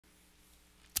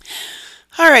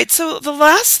All right, so the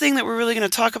last thing that we're really going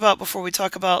to talk about before we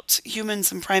talk about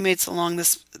humans and primates along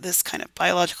this kind of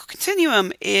biological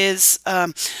continuum is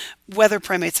whether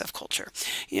primates have culture.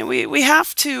 We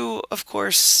have to, of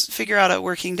course, figure out a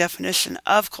working definition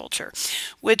of culture,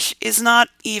 which is not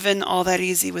even all that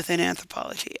easy within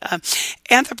anthropology.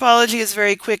 Anthropology is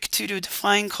very quick to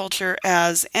define culture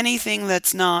as anything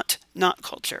that's not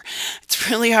culture. It's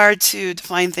really hard to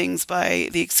define things by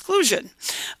the exclusion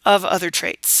of other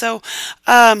traits. So,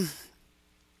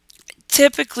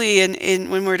 typically, in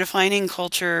when we're defining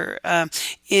culture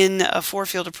in a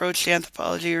four-field approach to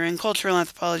anthropology or in cultural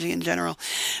anthropology in general,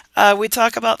 we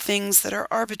talk about things that are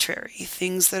arbitrary,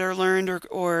 things that are learned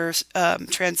or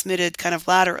transmitted kind of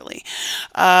laterally.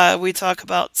 We talk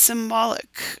about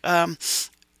symbolic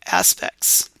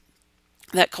aspects,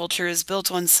 that culture is built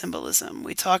on symbolism.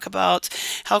 We talk about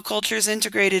how culture is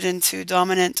integrated into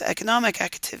dominant economic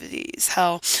activities,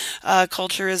 how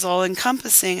culture is all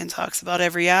encompassing and talks about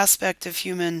every aspect of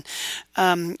human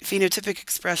phenotypic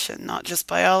expression, not just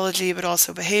biology, but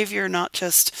also behavior, not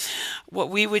just what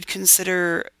we would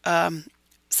consider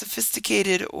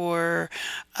sophisticated or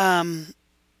kind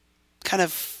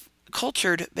of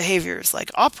cultured behaviors like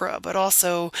opera, but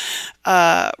also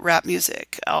rap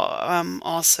music.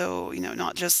 Also,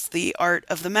 not just the art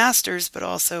of the masters, but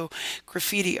also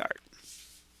graffiti art.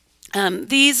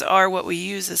 These are what we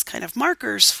use as kind of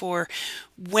markers for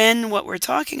when what we're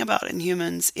talking about in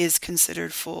humans is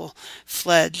considered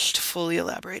full-fledged, fully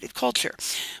elaborated culture.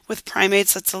 With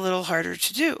primates, that's a little harder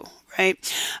to do, right?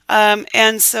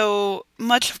 And so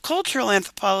much of cultural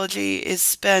anthropology is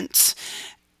spent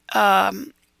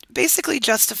basically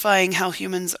justifying how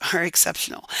humans are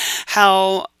exceptional,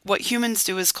 how what humans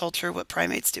do is culture, what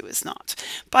primates do is not.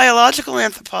 Biological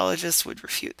anthropologists would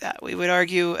refute that. We would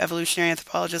argue, evolutionary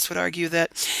anthropologists would argue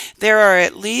that there are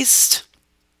at least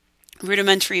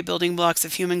rudimentary building blocks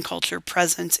of human culture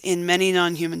present in many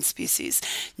non-human species,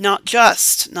 not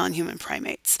just non-human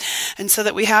primates. And so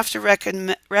that we have to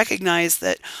recognize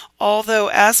that although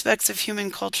aspects of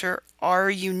human culture are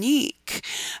unique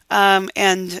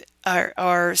and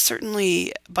are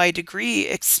certainly by degree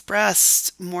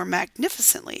expressed more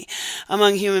magnificently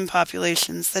among human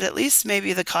populations, that at least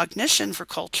maybe the cognition for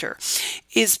culture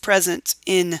is present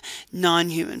in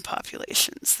non-human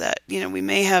populations, that we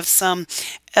may have some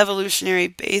evolutionary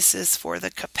basis for the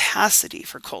capacity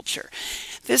for culture.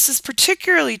 This is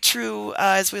particularly true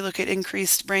as we look at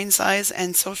increased brain size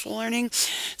and social learning.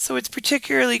 So it's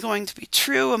particularly going to be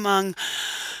true among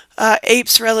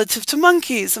apes relative to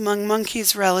monkeys, among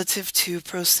monkeys relative to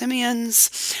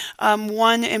prosimians.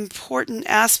 One important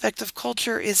aspect of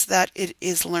culture is that it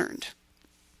is learned.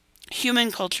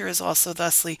 Human culture is also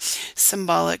thusly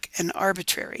symbolic and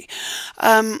arbitrary.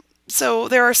 So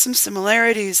there are some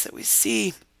similarities that we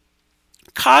see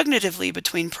cognitively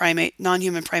between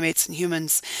non-human primates and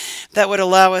humans that would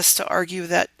allow us to argue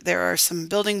that there are some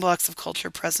building blocks of culture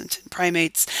present in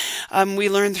primates. We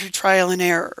learn through trial and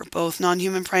error. Both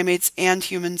non-human primates and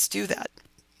humans do that.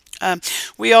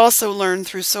 We also learn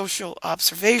through social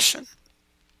observation.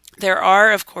 There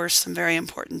are, of course, some very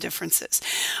important differences.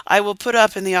 I will put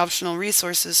up in the optional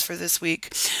resources for this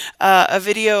week a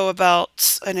video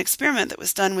about an experiment that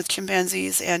was done with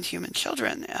chimpanzees and human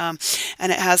children.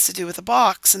 And it has to do with a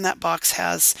box, and that box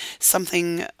has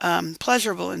something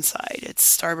pleasurable inside.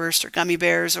 It's Starburst or gummy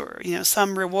bears or,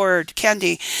 some reward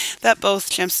candy that both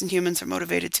chimps and humans are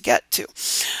motivated to get to.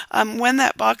 When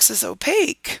that box is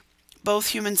opaque,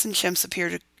 both humans and chimps appear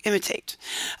to imitate.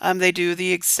 They do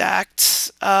the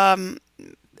exact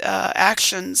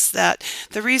actions that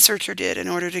the researcher did in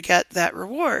order to get that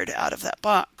reward out of that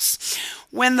box.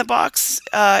 When the box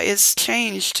is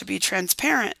changed to be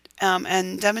transparent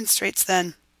and demonstrates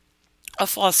then a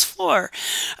false floor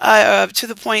to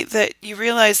the point that you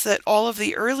realize that all of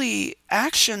the early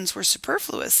actions were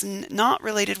superfluous and not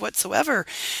related whatsoever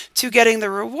to getting the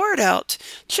reward out.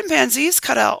 Chimpanzees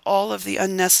cut out all of the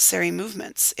unnecessary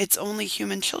movements. It's only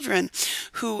human children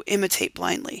who imitate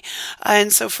blindly.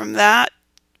 And so from that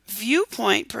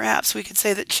viewpoint, perhaps we could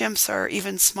say that chimps are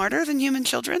even smarter than human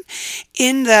children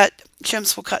in that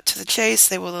chimps will cut to the chase,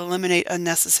 they will eliminate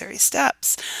unnecessary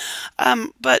steps.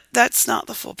 But that's not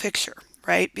the full picture,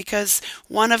 right? Because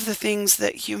one of the things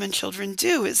that human children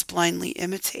do is blindly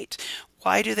imitate.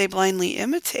 Why do they blindly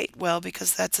imitate? Well,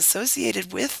 because that's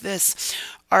associated with this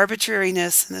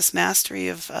arbitrariness and this mastery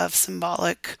of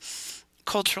symbolic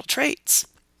cultural traits.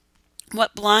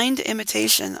 What blind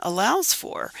imitation allows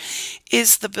for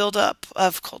is the buildup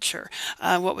of culture,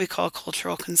 what we call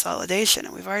cultural consolidation.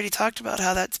 And we've already talked about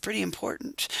how that's pretty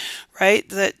important, right?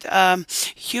 That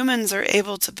humans are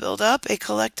able to build up a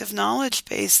collective knowledge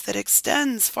base that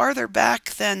extends farther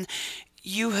back than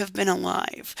you have been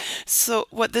alive. So,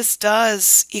 what this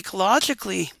does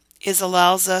ecologically is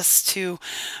allows us to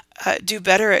do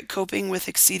better at coping with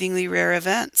exceedingly rare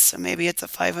events. So maybe it's a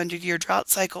 500-year drought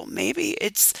cycle. Maybe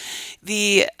it's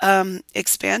the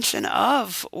expansion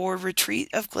of or retreat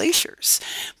of glaciers.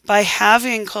 By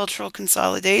having cultural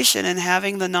consolidation and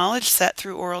having the knowledge set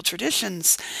through oral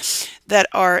traditions that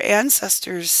our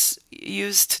ancestors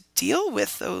used to deal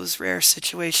with those rare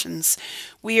situations,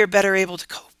 we are better able to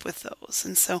cope with those.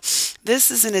 And so this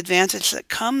is an advantage that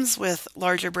comes with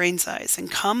larger brain size and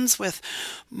comes with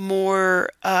more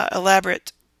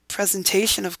elaborate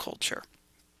presentation of culture,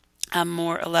 a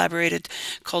more elaborated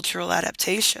cultural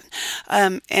adaptation.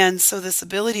 And so this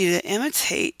ability to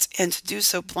imitate and to do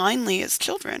so blindly as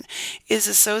children is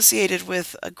associated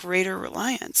with a greater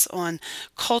reliance on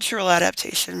cultural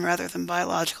adaptation rather than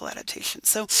biological adaptation.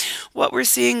 So what we're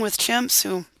seeing with chimps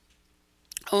who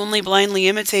only blindly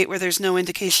imitate where there's no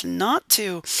indication not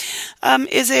to,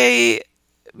 is a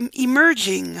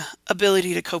emerging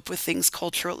ability to cope with things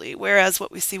culturally, whereas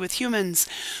what we see with humans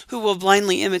who will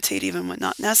blindly imitate even when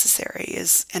not necessary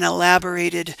is an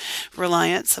elaborated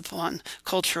reliance upon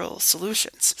cultural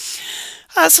solutions.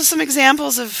 So some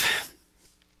examples of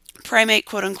primate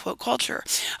quote-unquote culture.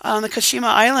 On the Kashima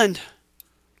Island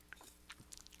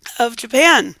of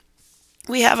Japan,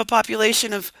 we have a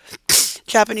population of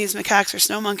Japanese macaques or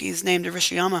snow monkeys named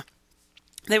Arishiyama.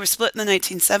 They were split in the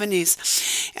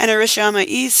 1970s, and Arishiyama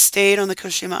East stayed on the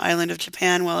Kashima Island of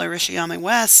Japan, while Arishiyama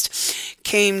West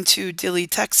came to Dilley,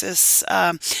 Texas,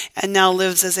 and now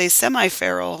lives as a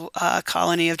semi-feral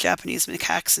colony of Japanese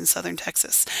macaques in southern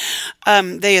Texas.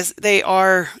 They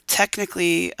are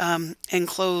technically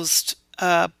enclosed,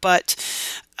 but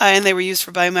and they were used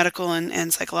for biomedical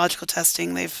and psychological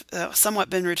testing. They've somewhat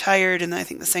been retired, and I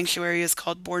think the sanctuary is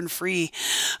called Born Free.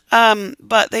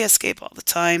 But they escape all the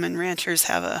time, and ranchers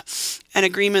have an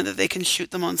agreement that they can shoot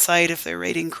them on sight if they're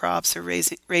raiding crops or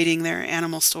raiding their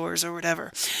animal stores or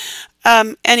whatever.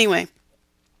 Anyway.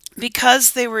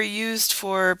 Because they were used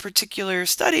for particular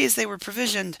studies, they were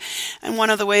provisioned. And one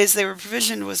of the ways they were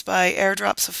provisioned was by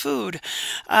airdrops of food.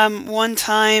 One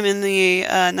time in the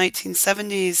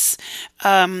 1970s,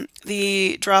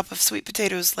 the drop of sweet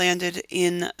potatoes landed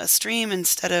in a stream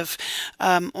instead of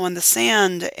on the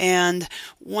sand. And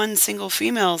one single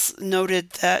female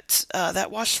noted that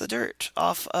that washed the dirt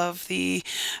off of the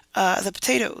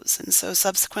potatoes. And so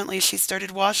subsequently she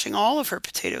started washing all of her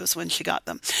potatoes when she got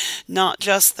them, not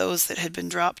just those that had been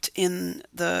dropped in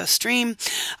the stream.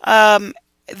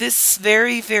 This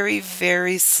very, very,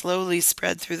 very slowly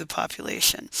spread through the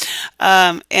population.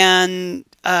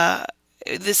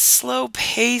 This slow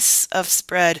pace of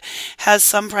spread has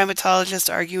some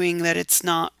primatologists arguing that it's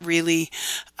not really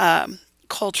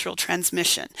cultural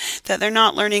transmission, that they're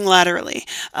not learning laterally,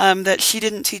 that she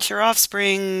didn't teach her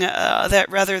offspring, that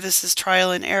rather this is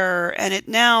trial and error, and it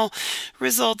now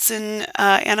results in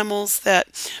animals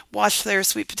that wash their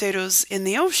sweet potatoes in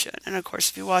the ocean. And of course,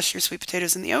 if you wash your sweet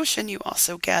potatoes in the ocean, you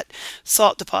also get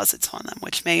salt deposits on them,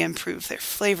 which may improve their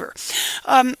flavor.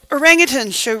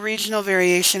 Orangutans show regional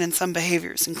variation in some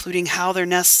behaviors, including how their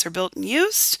nests are built and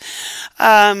used,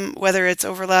 whether it's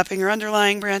overlapping or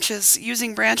underlying branches,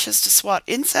 using branches to swat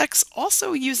insects,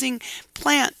 also using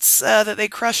plants that they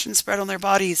crush and spread on their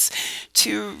bodies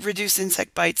to reduce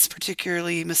insect bites,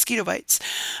 particularly mosquito bites.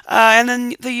 And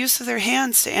then the use of their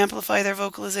hands to amplify their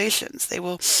vocalizations. They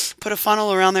will put a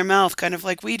funnel around their mouth, kind of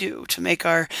like we do, to make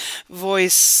our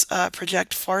voice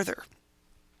project farther.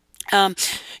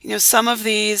 Some of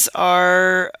these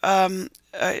are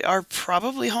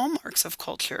probably hallmarks of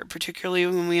culture, particularly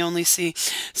when we only see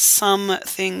some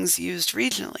things used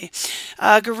regionally.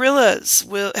 Gorillas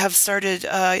have started,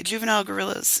 juvenile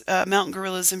gorillas, mountain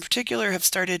gorillas in particular, have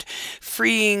started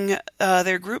freeing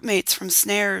their group mates from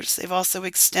snares. They've also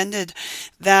extended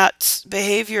that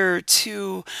behavior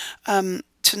to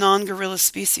non-gorilla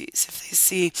species. If they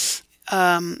see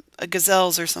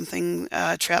gazelles or something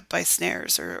trapped by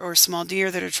snares, or small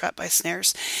deer that are trapped by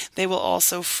snares, they will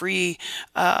also free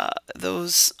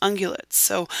those ungulates.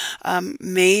 So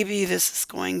maybe this is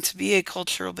going to be a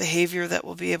cultural behavior that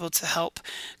will be able to help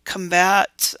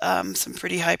combat some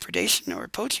pretty high predation or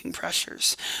poaching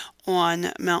pressures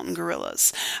on mountain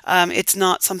gorillas. It's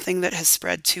not something that has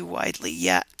spread too widely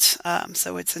yet,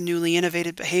 so it's a newly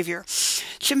innovated behavior.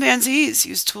 Chimpanzees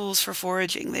use tools for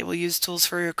foraging. They will use tools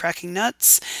for cracking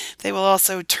nuts. They will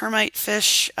also termite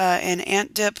fish and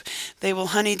ant dip. They will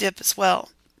honey dip as well.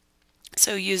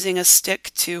 So using a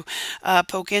stick to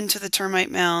poke into the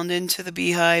termite mound, into the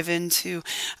beehive, into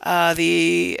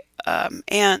the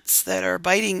ants that are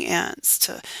biting ants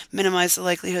to minimize the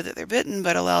likelihood that they're bitten,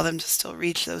 but allow them to still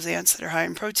reach those ants that are high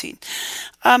in protein.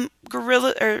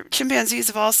 Gorilla or chimpanzees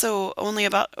have also only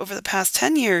about over the past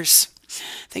 10 years,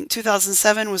 I think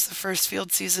 2007 was the first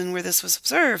field season where this was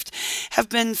observed, have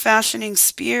been fashioning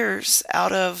spears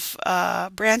out of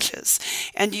branches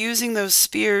and using those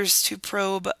spears to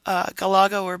probe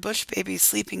galago or bush baby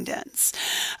sleeping dens,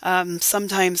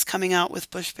 sometimes coming out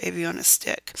with bush baby on a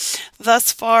stick.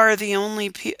 Thus far, the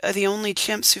only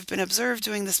chimps who've been observed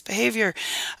doing this behavior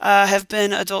have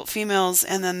been adult females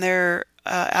and then their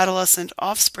adolescent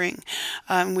offspring.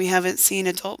 We haven't seen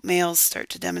adult males start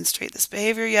to demonstrate this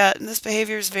behavior yet, and this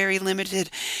behavior is very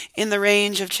limited in the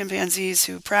range of chimpanzees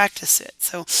who practice it.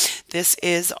 So this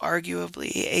is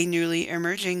arguably a newly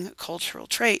emerging cultural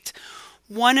trait.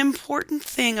 One important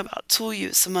thing about tool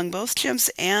use among both chimps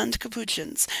and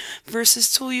capuchins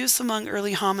versus tool use among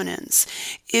early hominins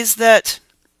is that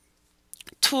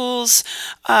tools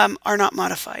are not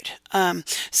modified.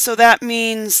 So that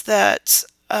means that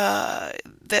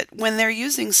that when they're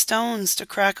using stones to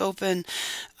crack open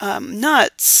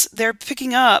nuts, they're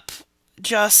picking up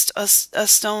just a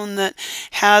stone that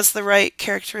has the right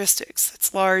characteristics.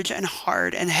 It's large and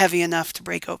hard and heavy enough to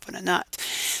break open a nut.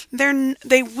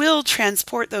 They will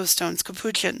transport those stones.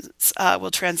 Capuchins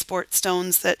will transport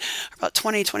stones that are about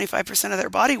 20-25% of their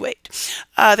body weight.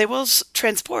 They will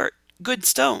transport good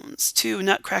stones to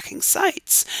nut cracking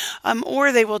sites,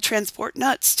 or they will transport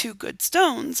nuts to good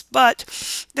stones,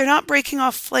 but they're not breaking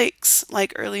off flakes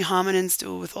like early hominins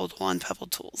do with old hole and pebble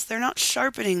tools. They're not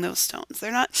sharpening those stones.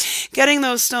 They're not getting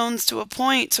those stones to a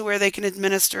point to where they can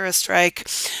administer a strike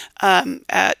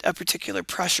at a particular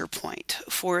pressure point,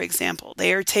 for example.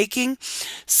 They are taking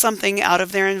something out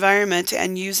of their environment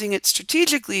and using it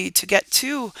strategically to get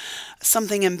to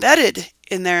something embedded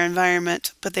in their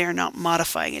environment, but they are not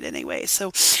modifying it in any way.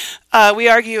 So we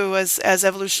argue as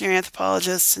evolutionary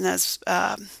anthropologists and as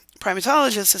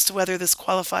primatologists as to whether this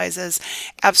qualifies as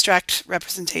abstract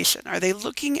representation. Are they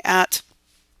looking at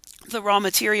the raw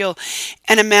material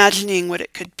and imagining what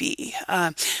it could be,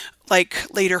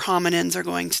 like later hominins are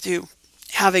going to do,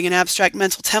 having an abstract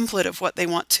mental template of what they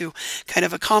want to kind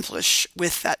of accomplish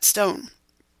with that stone?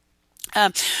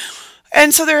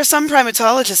 And so there are some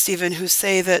primatologists even who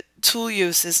say that tool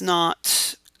use is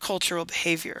not cultural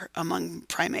behavior among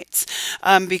primates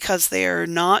because they are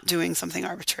not doing something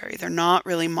arbitrary. They're not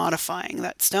really modifying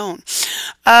that stone.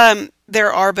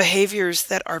 There are behaviors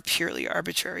that are purely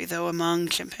arbitrary, though, among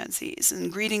chimpanzees, and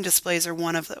greeting displays are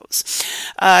one of those.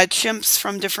 Chimps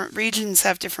from different regions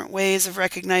have different ways of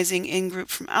recognizing in-group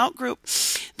from out-group.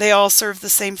 They all serve the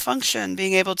same function.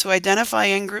 Being able to identify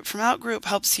in-group from out-group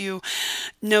helps you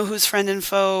know who's friend and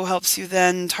foe, helps you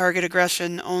then target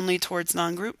aggression only towards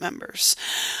non-group members.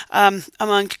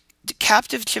 Among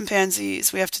captive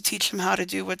chimpanzees, we have to teach them how to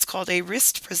do what's called a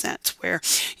wrist present, where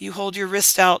you hold your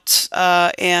wrist out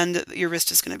and your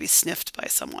wrist is going to be sniffed by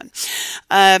someone.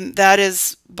 That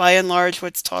is, by and large,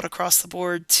 what's taught across the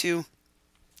board to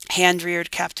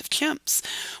hand-reared captive chimps.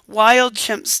 Wild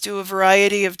chimps do a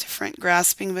variety of different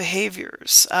grasping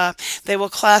behaviors. They will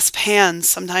clasp hands.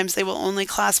 Sometimes they will only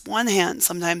clasp one hand.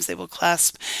 Sometimes they will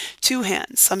clasp two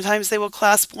hands. Sometimes they will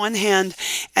clasp one hand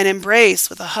and embrace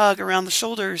with a hug around the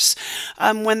shoulders.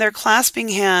 When they're clasping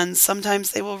hands,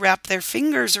 sometimes they will wrap their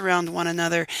fingers around one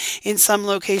another. In some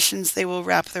locations, they will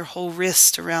wrap their whole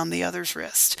wrist around the other's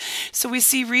wrist. So we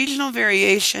see regional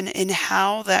variation in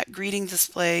how that greeting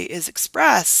display is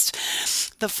expressed.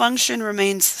 The function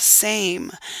remains the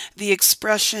same. The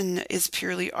expression is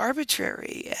purely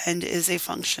arbitrary and is a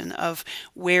function of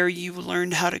where you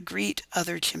learned how to greet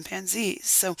other chimpanzees.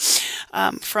 So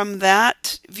from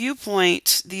that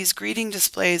viewpoint, these greeting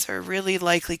displays are really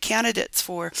likely candidates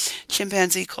for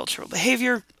chimpanzee cultural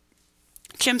behavior.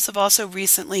 Chimps have also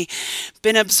recently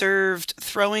been observed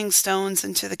throwing stones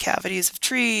into the cavities of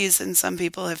trees, and some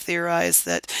people have theorized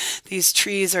that these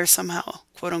trees are somehow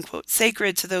quote-unquote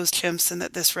sacred to those chimps and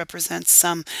that this represents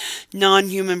some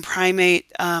non-human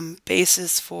primate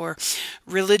basis for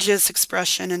religious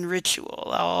expression and ritual.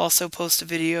 I'll also post a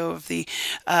video of the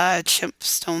chimp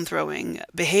stone throwing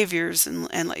behaviors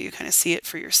and let you kind of see it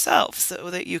for yourself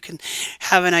so that you can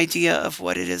have an idea of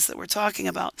what it is that we're talking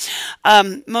about.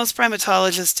 Most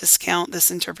primatologists discount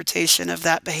this interpretation of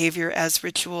that behavior as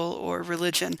ritual or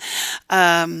religion.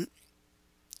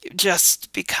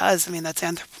 just because, I mean, that's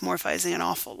anthropomorphizing an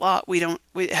awful lot.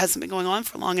 It hasn't been going on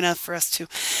for long enough for us to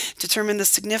determine the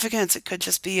significance. It could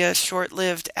just be a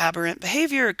short-lived aberrant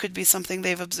behavior. It could be something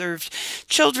they've observed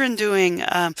children doing.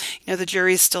 The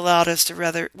jury's still out as to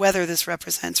whether this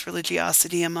represents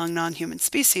religiosity among non-human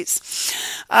species.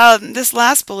 This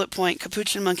last bullet point,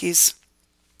 capuchin monkeys,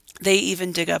 they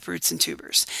even dig up roots and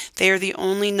tubers. They are the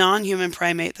only non-human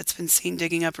primate that's been seen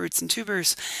digging up roots and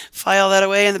tubers. File that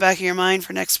away in the back of your mind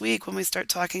for next week when we start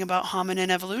talking about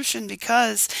hominin evolution,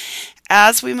 because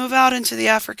as we move out into the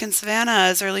African savanna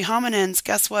as early hominins,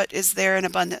 guess what is there in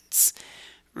abundance?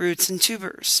 Roots and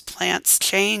tubers. Plants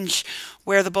change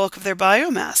where the bulk of their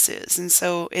biomass is. And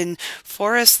so in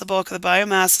forests, the bulk of the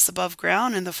biomass is above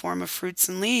ground in the form of fruits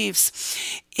and leaves.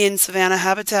 In savanna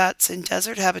habitats, in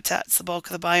desert habitats, the bulk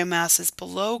of the biomass is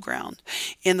below ground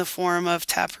in the form of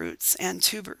taproots and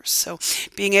tubers. So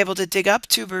being able to dig up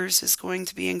tubers is going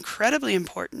to be incredibly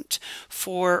important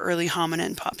for early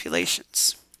hominin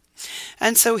populations.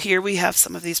 And so here we have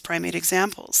some of these primate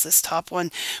examples. This top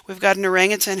one, we've got an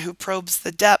orangutan who probes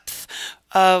the depth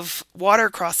of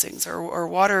water crossings or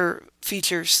water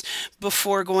features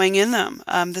before going in them.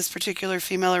 This particular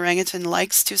female orangutan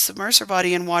likes to submerge her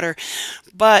body in water,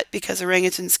 but because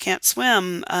orangutans can't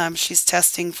swim, she's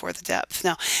testing for the depth.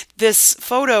 Now, this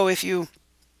photo, if you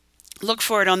look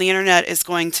for it on the internet, is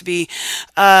going to be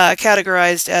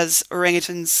categorized as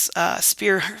orangutans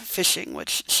spear fishing,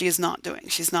 which she is not doing.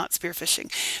 She's not spear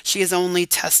fishing. She is only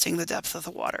testing the depth of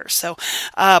the water. So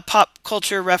pop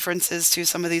culture references to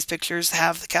some of these pictures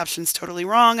have the captions totally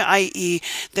wrong, i.e.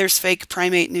 there's fake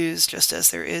primate news just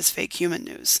as there is fake human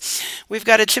news. We've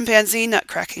got a chimpanzee nut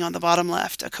cracking on the bottom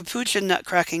left, a capuchin nut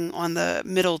cracking on the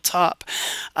middle top,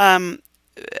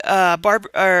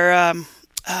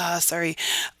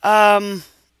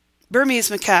 Burmese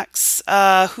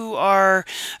macaques who are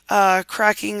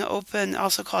cracking open,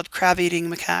 also called crab-eating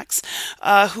macaques,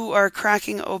 who are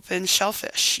cracking open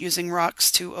shellfish using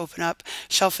rocks to open up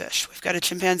shellfish. We've got a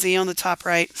chimpanzee on the top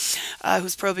right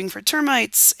who's probing for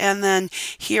termites, and then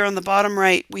here on the bottom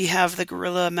right we have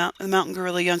the mountain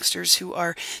gorilla youngsters who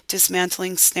are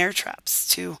dismantling snare traps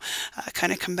to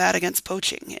kind of combat against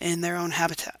poaching in their own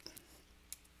habitat.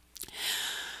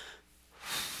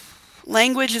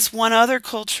 Language is one other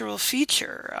cultural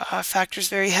feature, factors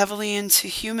very heavily into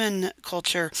human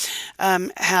culture,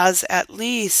 has at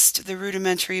least the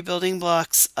rudimentary building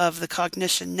blocks of the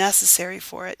cognition necessary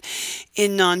for it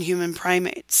in non-human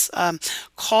primates.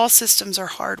 Call systems are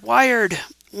hardwired.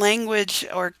 Language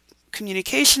or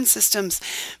communication systems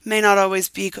may not always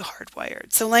be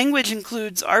hardwired. So language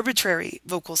includes arbitrary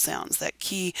vocal sounds, that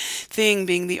key thing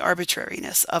being the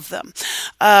arbitrariness of them,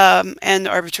 and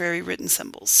arbitrary written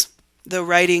symbols. Though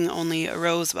writing only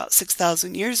arose about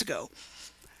 6,000 years ago.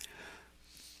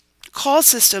 Call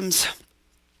systems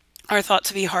are thought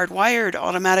to be hardwired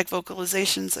automatic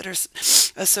vocalizations that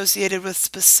are associated with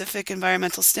specific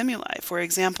environmental stimuli. For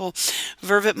example,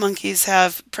 vervet monkeys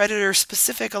have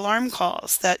predator-specific alarm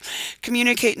calls that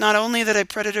communicate not only that a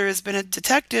predator has been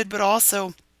detected, but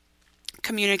also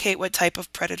communicate what type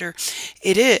of predator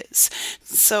it is.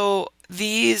 So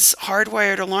these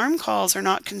hardwired alarm calls are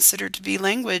not considered to be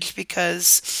language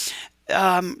because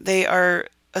they are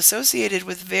associated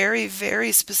with very,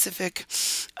 very specific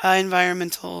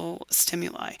environmental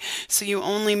stimuli. So you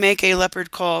only make a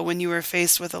leopard call when you are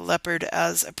faced with a leopard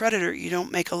as a predator. You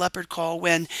don't make a leopard call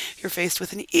when you're faced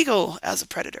with an eagle as a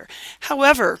predator.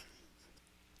 However,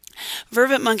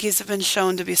 vervet monkeys have been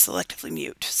shown to be selectively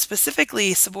mute.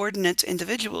 Specifically, subordinate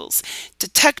individuals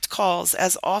detect calls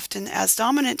as often as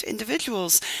dominant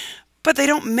individuals, but they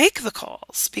don't make the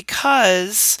calls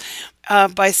because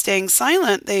by staying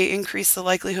silent, they increase the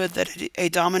likelihood that a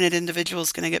dominant individual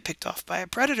is going to get picked off by a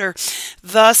predator,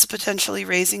 thus potentially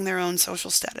raising their own social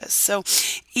status. So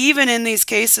even in these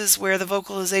cases where the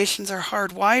vocalizations are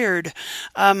hardwired,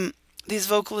 these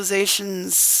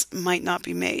vocalizations might not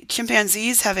be made.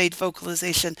 Chimpanzees have a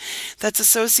vocalization that's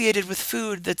associated with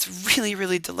food that's really,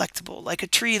 really delectable, like a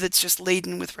tree that's just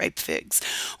laden with ripe figs,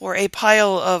 or a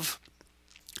pile of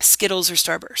Skittles or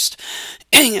Starburst.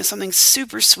 Something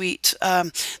super sweet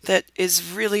that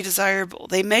is really desirable.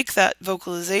 They make that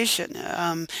vocalization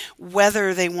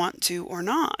whether they want to or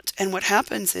not. And what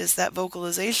happens is that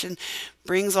vocalization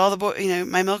brings all the boys,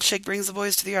 my milkshake brings the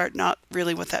boys to the yard. Not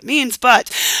really what that means,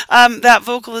 but that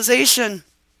vocalization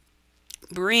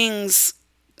brings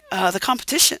the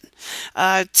competition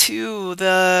to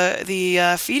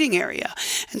the feeding area.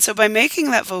 And so by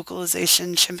making that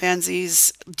vocalization,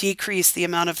 chimpanzees decrease the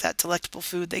amount of that delectable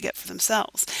food they get for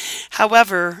themselves.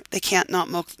 However, they can't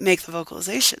not make the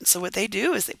vocalization. So what they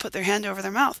do is they put their hand over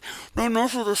their mouth. They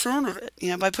muffle the sound of it.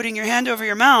 By putting your hand over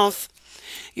your mouth,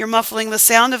 you're muffling the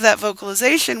sound of that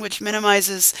vocalization, which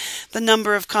minimizes the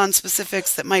number of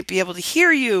conspecifics that might be able to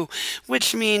hear you,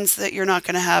 which means that you're not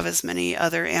going to have as many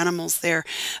other animals there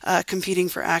competing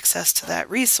for access to that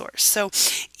resource. So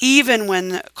even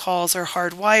when calls are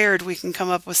hardwired, we can come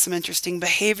up with some interesting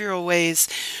behavioral ways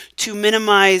to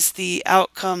minimize the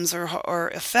outcomes or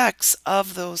effects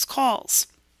of those calls.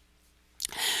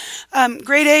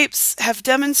 Great apes have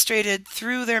demonstrated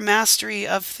through their mastery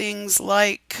of things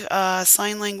like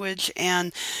sign language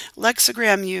and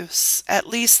lexigram use, at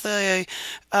least the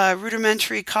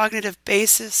rudimentary cognitive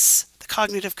basis, the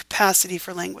cognitive capacity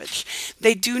for language.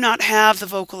 They do not have the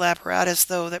vocal apparatus,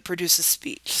 though, that produces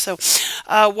speech. So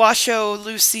Washoe,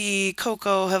 Lucy,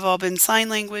 Coco have all been sign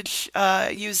language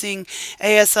using,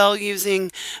 ASL using,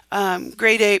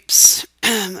 great apes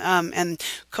and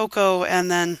Coco, and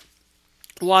then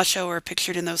Washoe are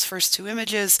pictured in those first two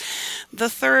images. The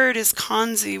third is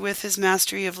Kanzi with his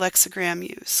mastery of lexigram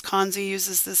use. Kanzi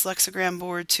uses this lexigram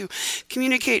board to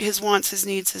communicate his wants, his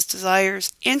needs, his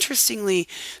desires. Interestingly,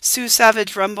 Sue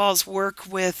Savage-Rumball's work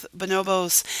with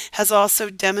bonobos has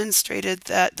also demonstrated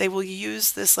that they will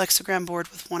use this lexigram board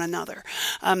with one another.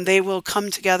 They will come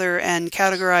together and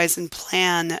categorize and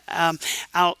plan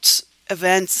out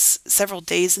events several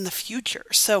days in the future.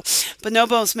 So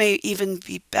bonobos may even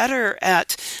be better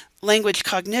at language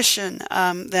cognition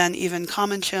than even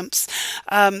common chimps.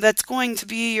 That's going to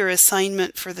be your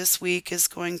assignment for this week, is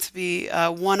going to be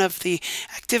one of the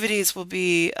activities will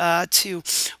be to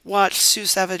watch Sue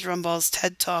Savage-Rumball's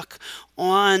TED Talk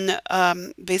on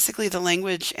basically the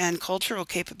language and cultural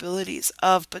capabilities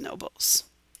of bonobos.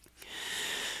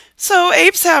 So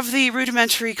apes have the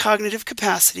rudimentary cognitive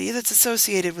capacity that's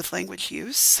associated with language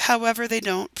use. However, they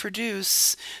don't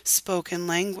produce spoken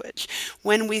language.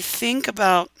 When we think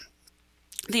about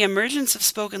the emergence of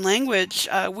spoken language,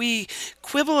 we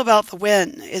quibble about the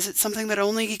when. Is it something that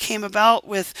only came about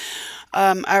with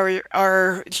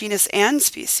our genus and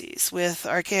species, with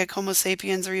archaic Homo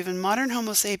sapiens or even modern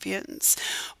Homo sapiens?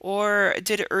 Or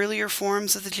did earlier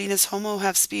forms of the genus Homo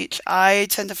have speech? I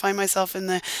tend to find myself in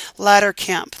the latter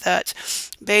camp, that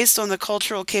based on the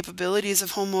cultural capabilities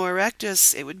of Homo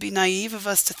erectus, it would be naive of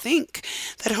us to think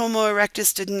that Homo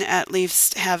erectus didn't at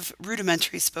least have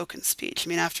rudimentary spoken speech. I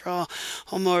mean, after all,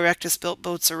 Homo erectus built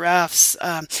boats or rafts,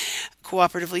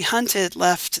 cooperatively hunted,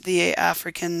 left the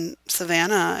African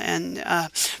savanna, and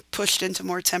pushed into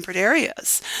more temperate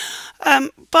areas.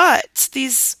 But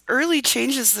these early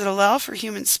changes that allow for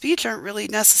human speech aren't really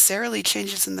necessarily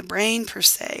changes in the brain per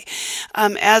se,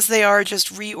 as they are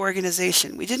just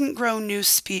reorganization. We didn't grow new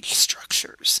speech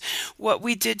structures. What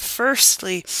we did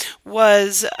firstly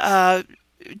was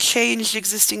changed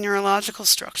existing neurological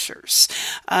structures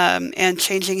and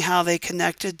changing how they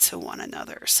connected to one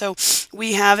another. So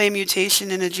we have a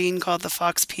mutation in a gene called the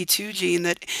FOXP2 gene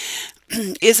that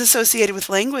is associated with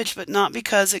language, but not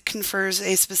because it confers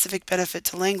a specific benefit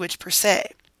to language per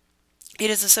se. It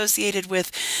is associated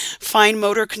with fine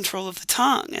motor control of the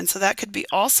tongue, and so that could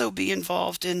also be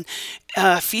involved in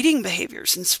feeding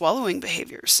behaviors and swallowing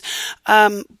behaviors.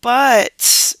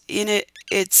 But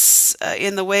it's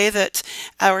in the way that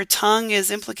our tongue is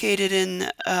implicated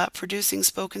in producing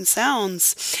spoken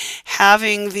sounds,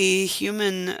 having the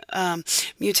human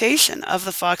mutation of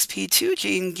the FOXP2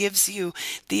 gene gives you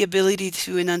the ability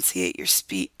to enunciate your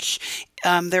speech.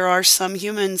 There are some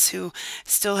humans who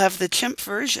still have the chimp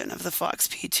version of the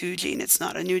FOXP2 gene. It's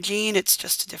not a new gene, it's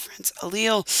just a different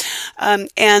allele,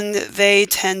 and they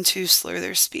tend to slur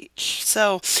their speech.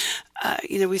 So,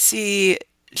 we see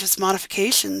just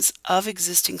modifications of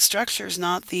existing structures,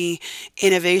 not the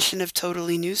innovation of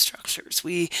totally new structures.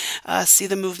 We see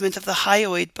the movement of the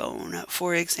hyoid bone,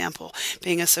 for example,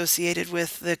 being associated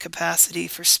with the capacity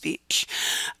for speech.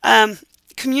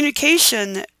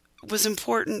 Communication was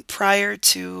important prior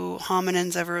to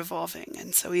hominins ever evolving,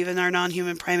 and so even our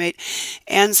non-human primate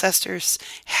ancestors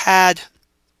had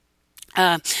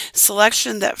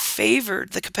selection that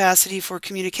favored the capacity for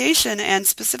communication and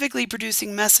specifically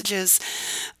producing messages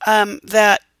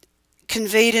that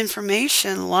conveyed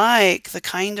information like the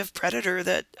kind of predator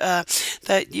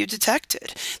that you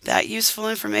detected. That useful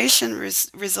information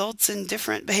results in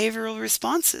different behavioral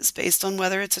responses based on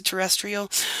whether it's a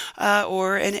terrestrial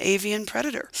or an avian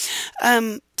predator.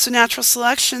 So natural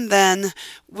selection then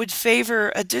would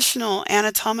favor additional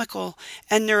anatomical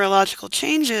and neurological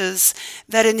changes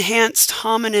that enhanced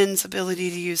hominins'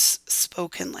 ability to use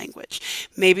spoken language.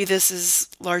 Maybe this is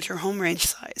larger home range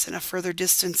size and a further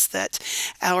distance that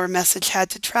our message had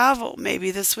to travel.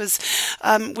 Maybe this was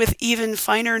with even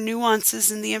finer nuances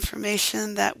in the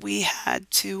information that we had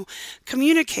to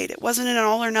communicate. It wasn't an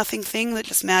all or nothing thing that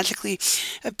just magically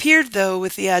appeared, though,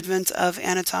 with the advent of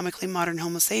anatomically modern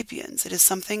Homo sapiens. It is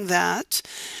something that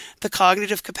the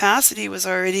cognitive capacity was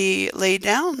already laid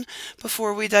down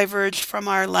before we diverged from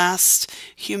our last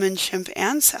human chimp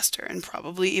ancestor, and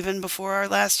probably even before our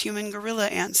last human gorilla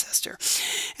ancestor.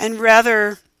 And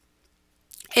rather,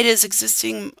 it is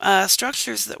existing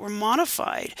structures that were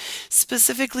modified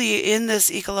specifically in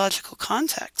this ecological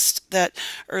context that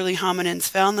early hominins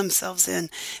found themselves in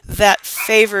that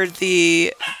favored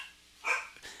the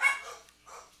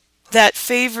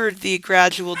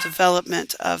gradual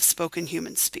development of spoken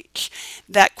human speech.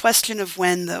 That question of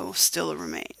when, though, still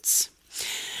remains.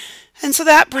 And so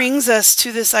that brings us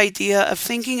to this idea of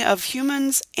thinking of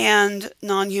humans and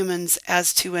non-humans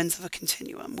as two ends of a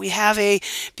continuum. We have a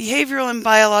behavioral and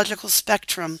biological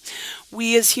spectrum.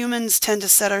 We as humans tend to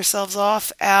set ourselves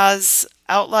off as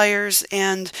outliers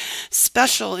and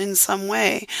special in some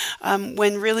way,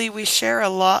 when really we share a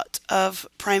lot of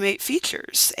primate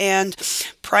features. And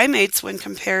primates, when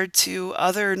compared to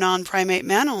other non-primate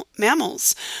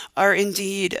mammals, are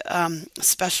indeed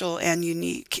special and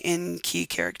unique in key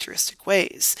characteristic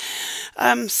ways.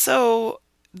 So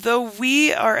though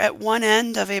we are at one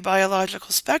end of a biological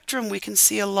spectrum, we can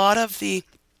see a lot of the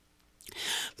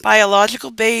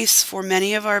biological base for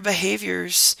many of our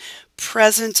behaviors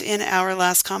present in our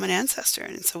last common ancestor.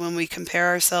 And so when we compare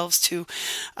ourselves to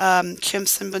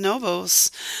chimps and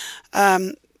bonobos,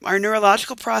 our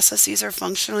neurological processes are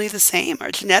functionally the same.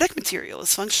 Our genetic material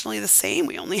is functionally the same.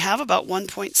 We only have about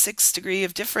 1.6 degree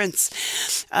of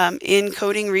difference in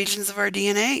coding regions of our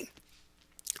DNA.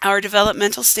 Our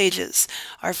developmental stages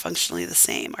are functionally the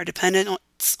same. Our dependence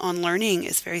on learning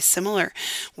is very similar.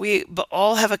 We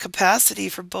all have a capacity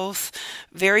for both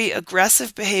very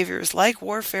aggressive behaviors like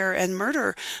warfare and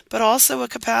murder, but also a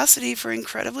capacity for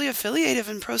incredibly affiliative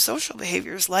and pro-social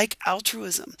behaviors like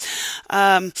altruism,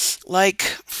 like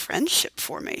friendship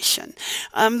formation.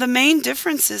 The main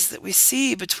differences that we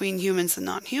see between humans and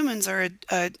non-humans are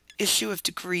a issue of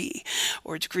degree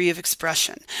or degree of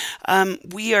expression.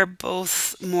 We are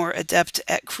both more adept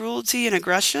at cruelty and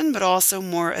aggression, but also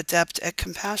more adept at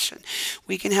compassion.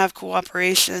 We can have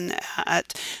cooperation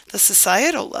at the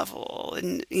societal level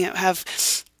and have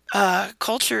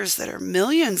cultures that are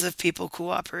millions of people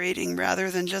cooperating rather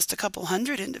than just a couple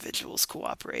hundred individuals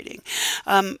cooperating.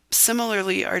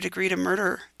 Similarly, our degree to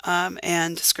murder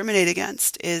and discriminate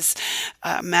against is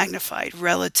magnified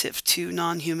relative to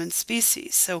non-human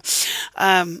species. So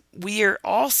we are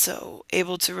also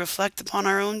able to reflect upon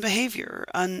our own behavior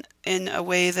in a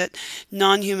way that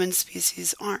non-human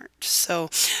species aren't. So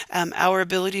our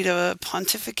ability to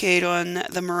pontificate on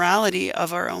the morality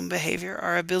of our own behavior,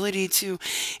 our ability to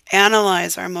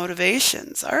analyze our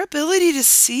motivations, our ability to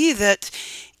see that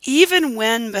even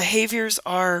when behaviors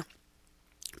are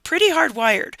pretty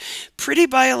hardwired, pretty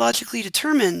biologically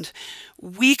determined,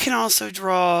 we can also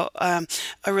draw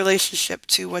a relationship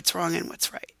to what's wrong and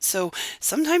what's right. So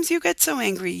sometimes you get so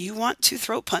angry you want to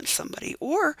throat punch somebody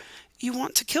or you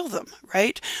want to kill them,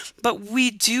 right? But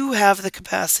we do have the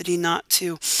capacity not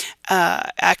to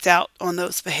act out on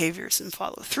those behaviors and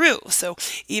follow through. So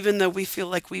even though we feel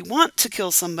like we want to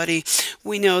kill somebody,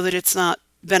 we know that it's not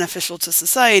beneficial to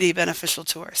society, beneficial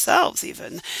to ourselves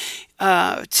even,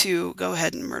 to go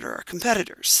ahead and murder our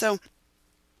competitors. So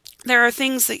there are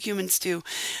things that humans do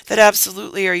that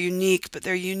absolutely are unique, but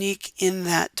they're unique in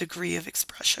that degree of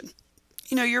expression.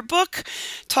 Your book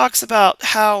talks about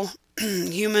how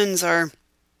humans are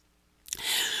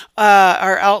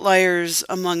outliers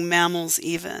among mammals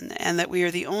even, and that we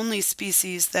are the only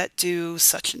species that do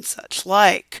such and such,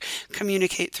 like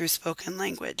communicate through spoken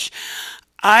language.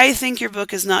 I think your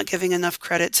book is not giving enough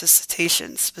credit to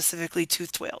cetaceans, specifically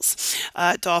toothed whales,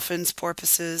 dolphins,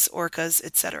 porpoises, orcas,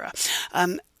 etc.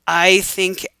 I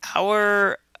think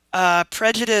our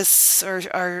prejudice or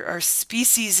our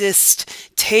speciesist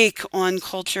take on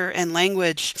culture and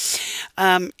language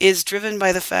is driven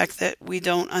by the fact that we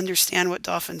don't understand what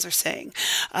dolphins are saying.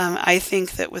 I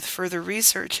think that with further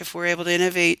research, if we're able to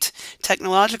innovate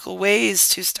technological ways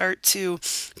to start to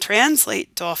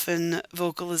translate dolphin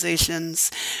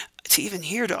vocalizations, to even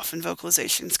hear dolphin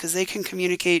vocalizations, because they can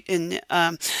communicate in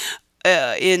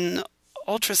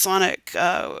ultrasonic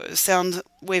sound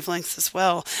wavelengths as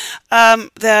well,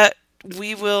 that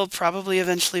we will probably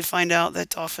eventually find out that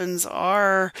dolphins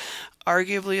are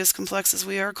arguably as complex as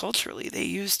we are culturally. They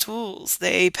use tools.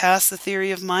 They pass the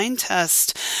theory of mind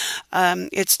test.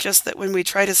 It's just that when we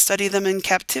try to study them in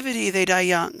captivity, they die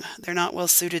young. They're not well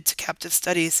suited to captive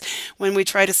studies. When we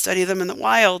try to study them in the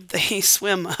wild, they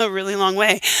swim a really long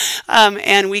way.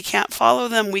 And we can't follow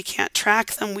them. We can't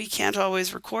track them. We can't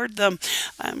always record them.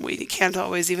 We can't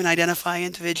always even identify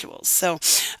individuals. So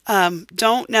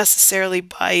don't necessarily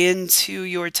buy into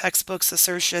your textbook's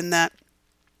assertion that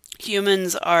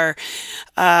humans are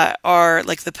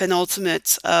like the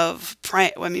penultimate of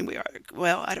I mean, we are.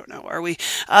 Well, I don't know. Are we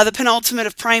the penultimate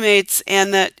of primates,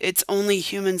 and that it's only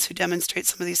humans who demonstrate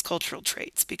some of these cultural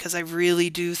traits? Because I really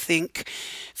do think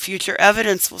future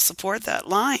evidence will support that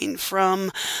line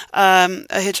from A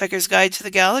Hitchhiker's Guide to the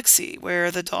Galaxy,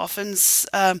 where the dolphins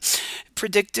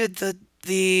predicted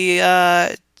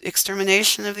the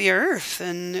extermination of the earth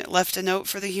and left a note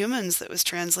for the humans that was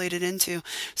translated into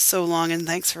 "So long and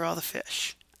thanks for all the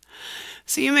fish."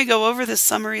 So you may go over this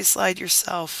summary slide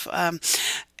yourself.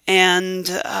 And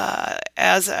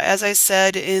as I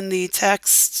said in the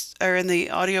text or in the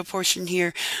audio portion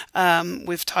here,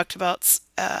 we've talked about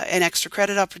an extra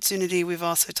credit opportunity. We've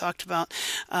also talked about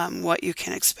what you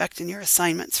can expect in your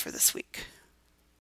assignments for this week.